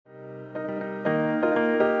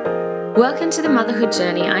Welcome to the motherhood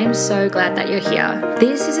journey. I am so glad that you're here.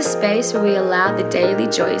 This is a space where we allow the daily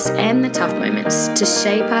joys and the tough moments to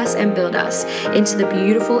shape us and build us into the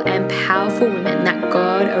beautiful and powerful women that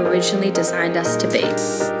God originally designed us to be.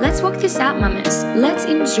 Let's walk this out, mamas. Let's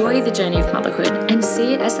enjoy the journey of motherhood and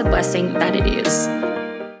see it as the blessing that it is.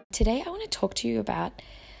 Today I want to talk to you about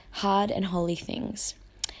hard and holy things.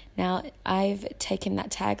 Now, I've taken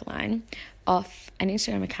that tagline off an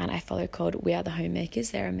Instagram account I follow called We Are the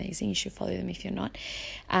Homemakers. They're amazing. You should follow them if you're not.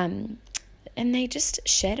 And they just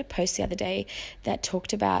shared a post the other day that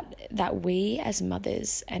talked about that we as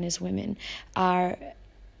mothers and as women are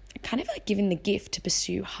kind of like given the gift to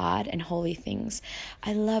pursue hard and holy things.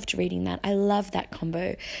 I loved reading that. I love that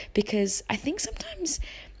combo because I think sometimes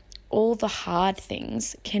all the hard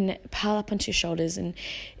things can pile up onto your shoulders and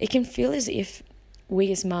it can feel as if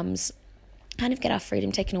we as mums kind of get our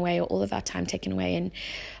freedom taken away or all of our time taken away, and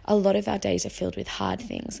a lot of our days are filled with hard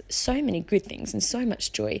things, so many good things and so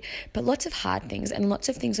much joy, but lots of hard things and lots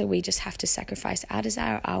of things that we just have to sacrifice our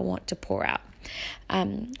desire, our want to pour out,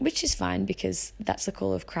 which is fine because that's the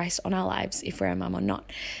call of Christ on our lives if we're a mum or not.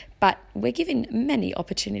 But we're given many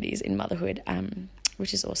opportunities in motherhood,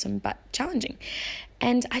 which is awesome but challenging.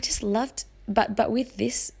 And I just loved, but with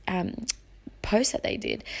this post that they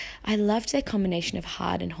did, I loved their combination of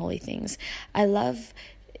hard and holy things. I love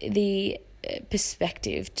the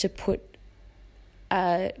perspective to put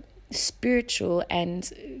a spiritual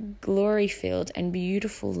and glory-filled and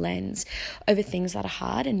beautiful lens over things that are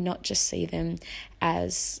hard and not just see them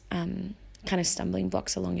as kind of stumbling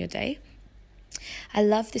blocks along your day. I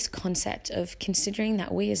love this concept of considering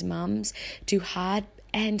that we as mums do hard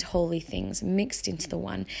and holy things mixed into the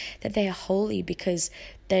one, that they are holy because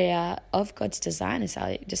they are of God's design, as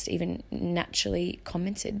I just even naturally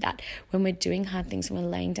commented, that when we're doing hard things, when we're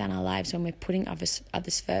laying down our lives, when we're putting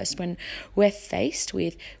others first, when we're faced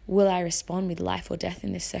with, will I respond with life or death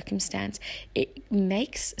in this circumstance, it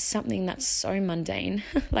makes something that's so mundane,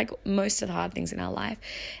 like most of the hard things in our life,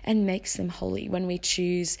 and makes them holy when we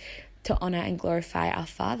choose to honor and glorify our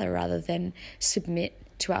Father rather than submit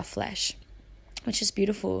to our flesh, which is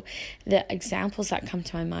beautiful. The examples that come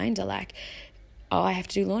to my mind are like, I have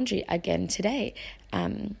to do laundry again today.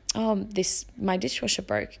 My dishwasher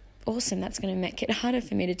broke. Awesome, that's going to make it harder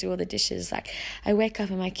for me to do all the dishes. Like, I wake up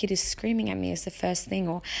and my kid is screaming at me as the first thing,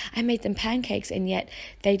 or I made them pancakes and yet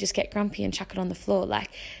they just get grumpy and chuck it on the floor.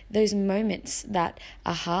 Like, those moments that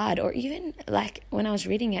are hard, or even like when I was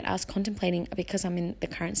reading it, I was contemplating, because I'm in the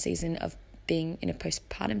current season of being in a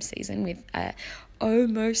postpartum season with a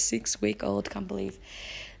almost 6-week-old. Can't believe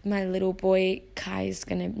my little boy Kai is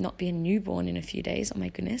going to not be a newborn in a few days. Oh my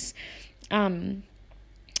goodness.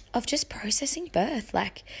 Of just processing birth.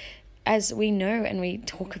 Like, as we know and we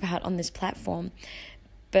talk about on this platform,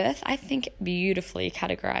 birth, I think, beautifully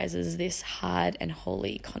categorizes this hard and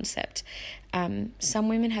holy concept. Some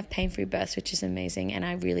women have pain-free births, which is amazing, and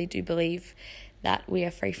I really do believe that we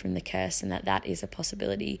are free from the curse and that is a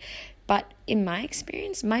possibility. But in my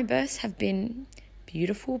experience, my births have been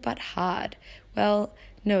beautiful but hard. Well,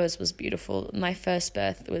 Noah's was beautiful. My first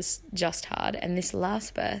birth was just hard. And this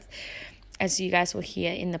last birth, as you guys will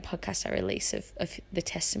hear in the podcast I release of the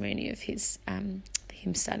testimony of his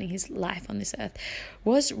him starting his life on this earth,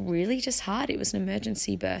 was really just hard. It was an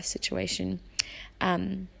emergency birth situation,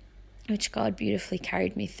 which God beautifully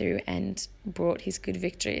carried me through and brought his good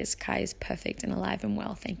victory as Kai is perfect and alive and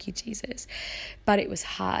well. Thank you, Jesus. But it was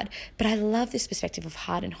hard. But I love this perspective of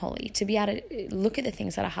hard and holy, to be able to look at the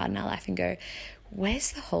things that are hard in our life and go,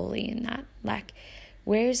 where's the holy in that? Like,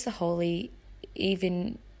 where is the holy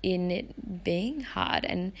even in it being hard?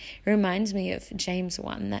 And it reminds me of James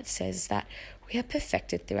 1 that says that we are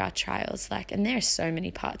perfected through our trials. Like, and there are so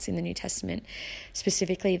many parts in the New Testament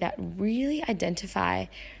specifically that really identify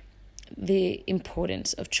the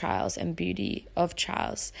importance of trials and beauty of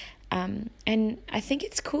trials. And I think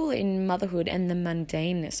it's cool in motherhood and the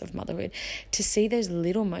mundaneness of motherhood to see those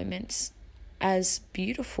little moments as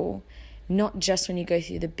beautiful, not just when you go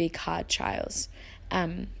through the big hard trials.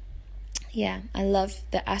 I love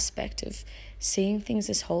the aspect of seeing things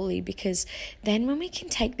as holy, because then when we can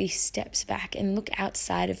take these steps back and look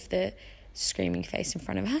outside of the screaming face in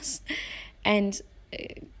front of us and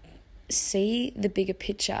see the bigger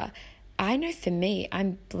picture, I know for me,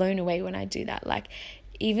 I'm blown away when I do that. Like,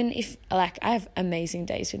 even if, like, I have amazing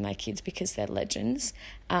days with my kids because they're legends.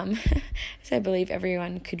 So I believe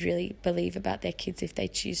everyone could really believe about their kids if they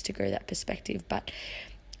choose to grow that perspective. But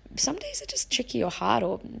some days are just tricky or hard,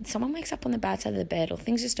 or someone wakes up on the bad side of the bed, or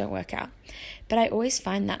things just don't work out. But I always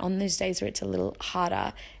find that on those days where it's a little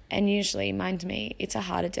harder, and usually, mind me, it's a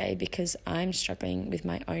harder day because I'm struggling with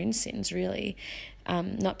my own sins, really,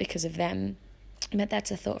 not because of them. But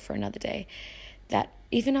that's a thought for another day. That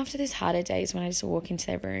even after those harder days, when I just walk into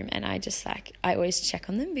their room and I just I always check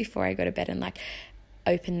on them before I go to bed and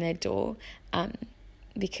open their door,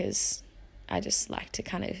 because I just like to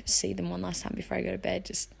kind of see them one last time before I go to bed,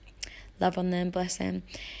 just love on them, bless them.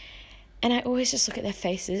 And I always just look at their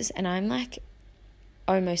faces and I'm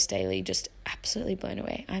almost daily just absolutely blown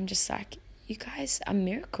away. I'm just you guys are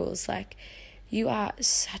miracles. You are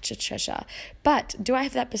such a treasure. But do I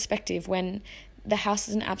have that perspective when the house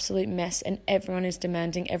is an absolute mess and everyone is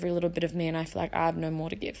demanding every little bit of me and I feel like I have no more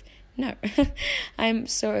to give? No. I'm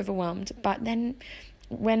so overwhelmed. But then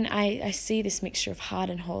when I see this mixture of hard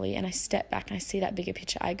and holy and I step back and I see that bigger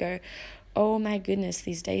picture, I go, oh my goodness,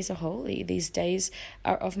 these days are holy. These days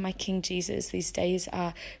are of my King Jesus. These days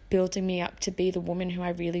are building me up to be the woman who I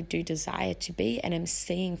really do desire to be and am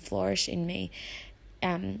seeing flourish in me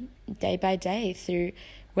day by day through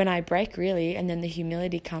when I break, really, and then the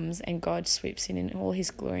humility comes and God sweeps in all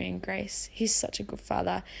his glory and grace. He's such a good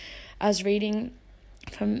Father. I was reading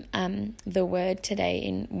from the word today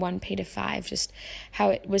in 1 Peter 5, just how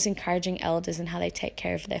it was encouraging elders and how they take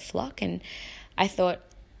care of their flock. And I thought,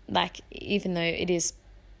 even though it is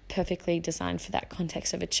perfectly designed for that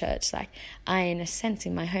context of a church, I, in a sense,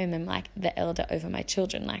 in my home, am the elder over my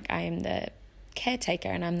children. I am the caretaker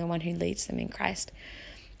and I'm the one who leads them in Christ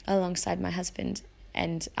alongside my husband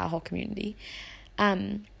and our whole community.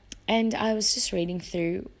 And I was just reading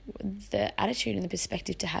through the attitude and the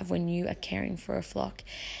perspective to have when you are caring for a flock.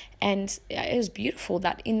 And it was beautiful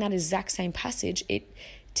that in that exact same passage, it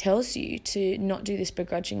tells you to not do this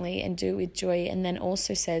begrudgingly and do it with joy. And then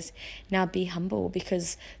also says, now be humble,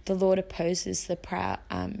 because the Lord opposes the proud,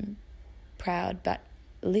 but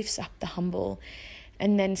lifts up the humble.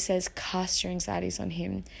 And then says, cast your anxieties on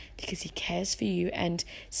him because he cares for you, and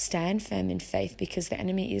stand firm in faith because the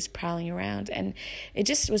enemy is prowling around. And it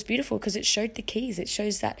just was beautiful because it showed the keys. It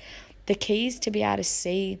shows that the keys to be able to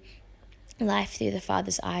see life through the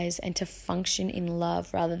Father's eyes and to function in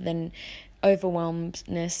love rather than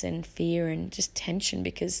overwhelmedness and fear and just tension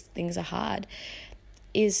because things are hard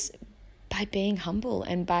is by being humble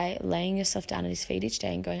and by laying yourself down at his feet each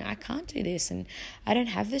day and going, I can't do this and I don't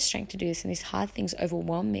have the strength to do this and these hard things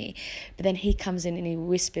overwhelm me. But then he comes in and he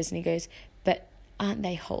whispers and he goes, but aren't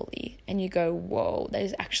they holy? And you go, whoa,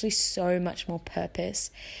 there's actually so much more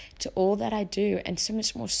purpose to all that I do and so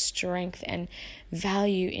much more strength and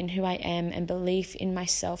value in who I am and belief in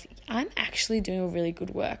myself. I'm actually doing a really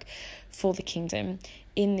good work for the kingdom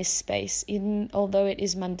in this space. Although it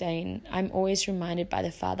is mundane, I'm always reminded by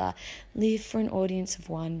the Father, live for an audience of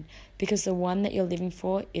one, because the one that you're living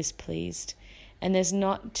for is pleased. And there's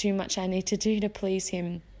not too much I need to do to please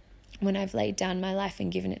him. When I've laid down my life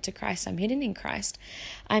and given it to Christ, I'm hidden in Christ.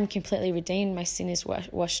 I'm completely redeemed. My sin is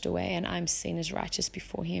washed away and I'm seen as righteous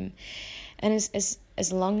before him. And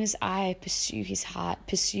as long as I pursue his heart,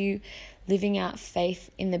 pursue living out faith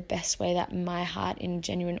in the best way that my heart in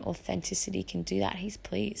genuine authenticity can do that, he's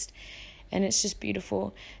pleased. And it's just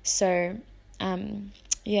beautiful. So, I'll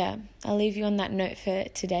leave you on that note for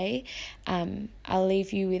today. I'll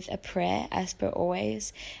leave you with a prayer as per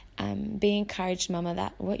always. Be encouraged, Mama,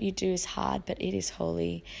 that what you do is hard, but it is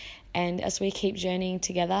holy. And as we keep journeying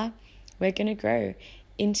together, we're going to grow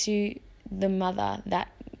into the mother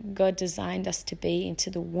that God designed us to be, into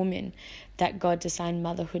the woman that God designed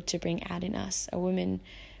motherhood to bring out in us, a woman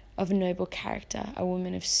of noble character, a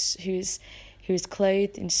woman who is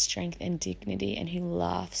clothed in strength and dignity and who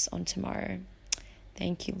laughs on tomorrow.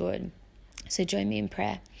 Thank you, Lord. So join me in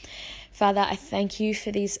prayer. Father, I thank you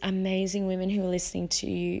for these amazing women who are listening to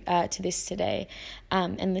you, to this today,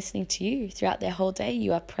 and listening to you throughout their whole day.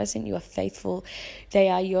 You are present, you are faithful. They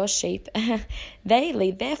are your sheep. They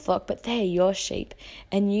lead their flock, but they are your sheep.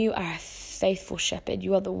 And you are a faithful shepherd.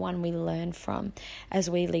 You are the one we learn from as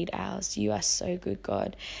we lead ours. You are so good,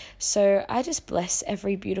 God. So I just bless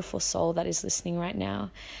every beautiful soul that is listening right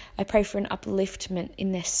now. I pray for an upliftment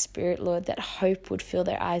in their spirit, Lord, that hope would fill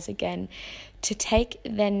their eyes again, to take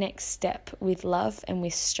their next step with love and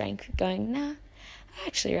with strength, going, I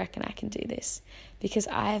actually reckon I can do this because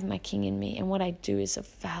I have my King in me and what I do is of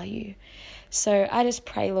value. So I just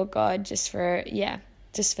pray, Lord God, just for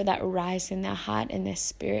that rise in their heart and their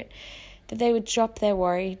spirit, that they would drop their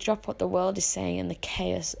worry, drop what the world is saying and the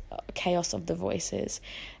chaos of the voices,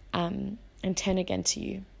 and turn again to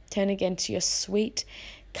you. Turn again to your sweet,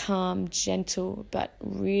 calm, gentle, but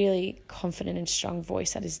really confident and strong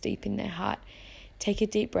voice that is deep in their heart, Take a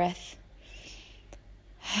deep breath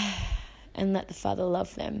and let the Father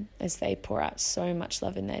love them as they pour out so much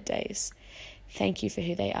love in their days. Thank you for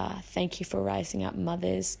who they are. Thank you for rising up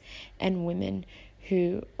mothers and women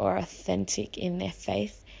who are authentic in their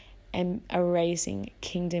faith and are raising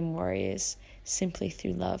kingdom warriors simply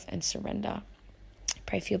through love and surrender. I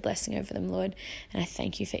pray for your blessing over them, Lord, and I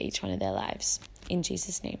thank you for each one of their lives. In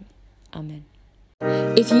Jesus' name, amen.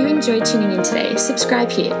 If you enjoyed tuning in today,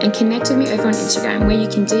 subscribe here and connect with me over on Instagram, where you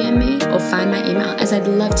can DM me or find my email, as I'd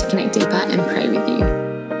love to connect deeper and pray with you.